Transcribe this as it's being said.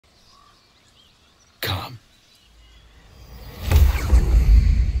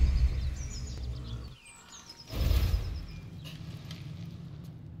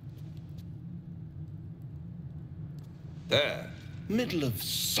There, middle of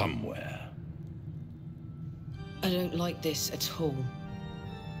somewhere. I don't like this at all.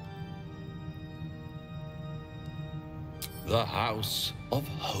 The House of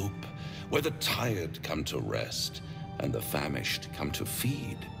Hope, where the tired come to rest and the famished come to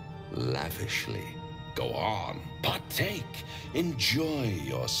feed lavishly. Go on, partake, enjoy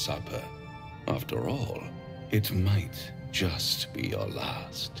your supper. After all, it might just be your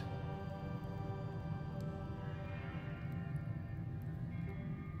last.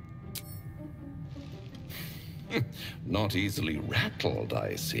 Not easily rattled,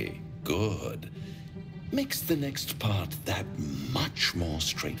 I see. Good. Makes the next part that much more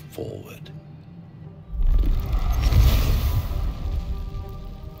straightforward.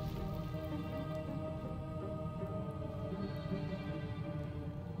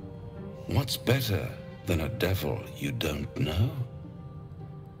 What's better than a devil you don't know?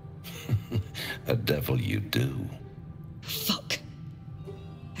 A devil you do. Fuck.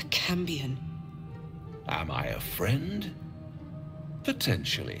 A Cambion. Am I a friend?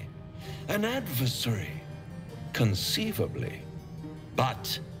 Potentially. An adversary? Conceivably.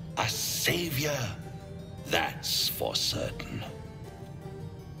 But a savior? That's for certain.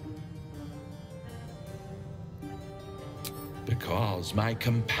 Because my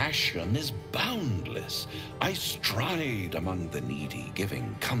compassion is boundless. I stride among the needy,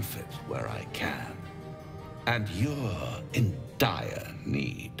 giving comfort where I can. And you're in dire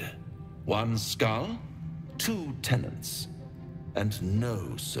need. One skull, two tenants, and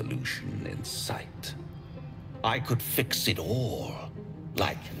no solution in sight. I could fix it all,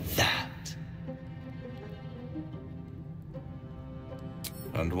 like that.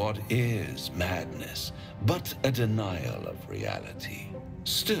 And what is madness but a denial of reality?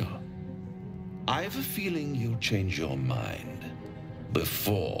 Still, I've a feeling you'll change your mind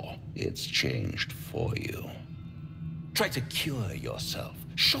before it's changed for you. Try to cure yourself,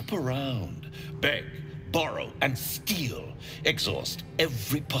 shop around, beg, borrow, and steal. Exhaust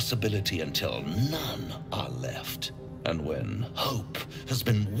every possibility until none are left. And when hope has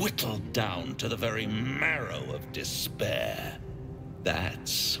been whittled down to the very marrow of despair,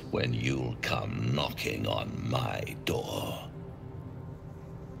 that's when you'll come knocking on my door.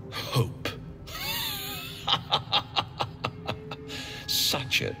 Hope.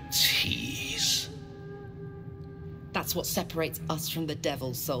 Such a tease. That's what separates us from the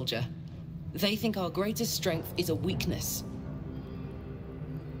devil, soldier. They think our greatest strength is a weakness.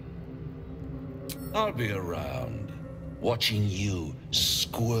 I'll be around, watching you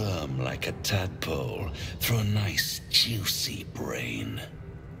squirm like a tadpole through a nice, juicy brain.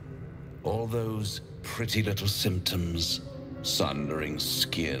 All those pretty little symptoms, sundering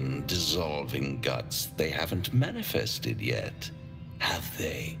skin, dissolving guts, they haven't manifested yet, have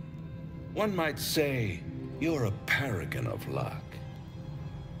they? One might say you're a paragon of luck.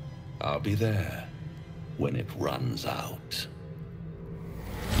 I'll be there when it runs out.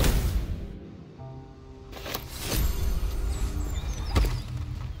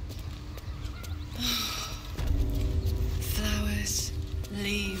 Flowers,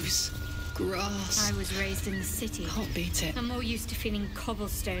 leaves, grass. I was raised in the city. Can't beat it. I'm more used to feeling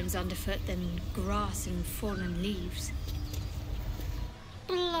cobblestones underfoot than grass and fallen leaves.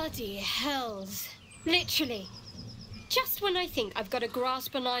 Bloody hells. Literally. Just when I think I've got a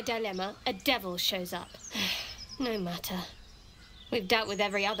grasp on our dilemma, a devil shows up. No matter. We've dealt with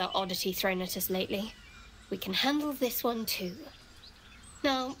every other oddity thrown at us lately. We can handle this one too.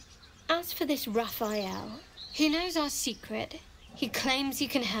 Now, as for this Raphael, he knows our secret. He claims he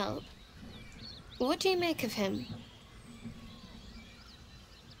can help. What do you make of him?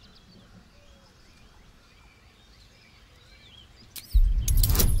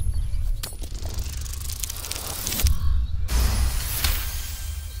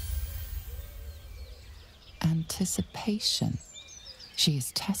 Anticipation. She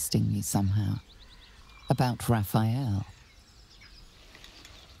is testing me somehow. About Raphael.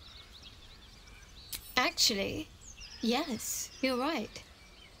 Actually, yes, you're right.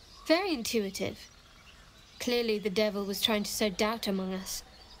 Very intuitive. Clearly the devil was trying to sow doubt among us.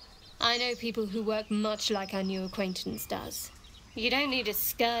 I know people who work much like our new acquaintance does. You don't need a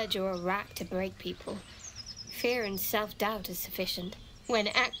scourge or a rack to break people. Fear and self-doubt is sufficient. When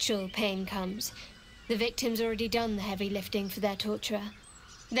actual pain comes, the victim's already done the heavy lifting for their torturer.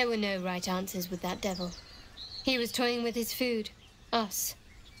 There were no right answers with that devil. He was toying with his food, us.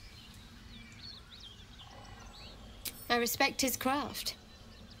 I respect his craft.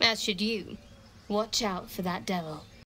 As should you. Watch out for that devil.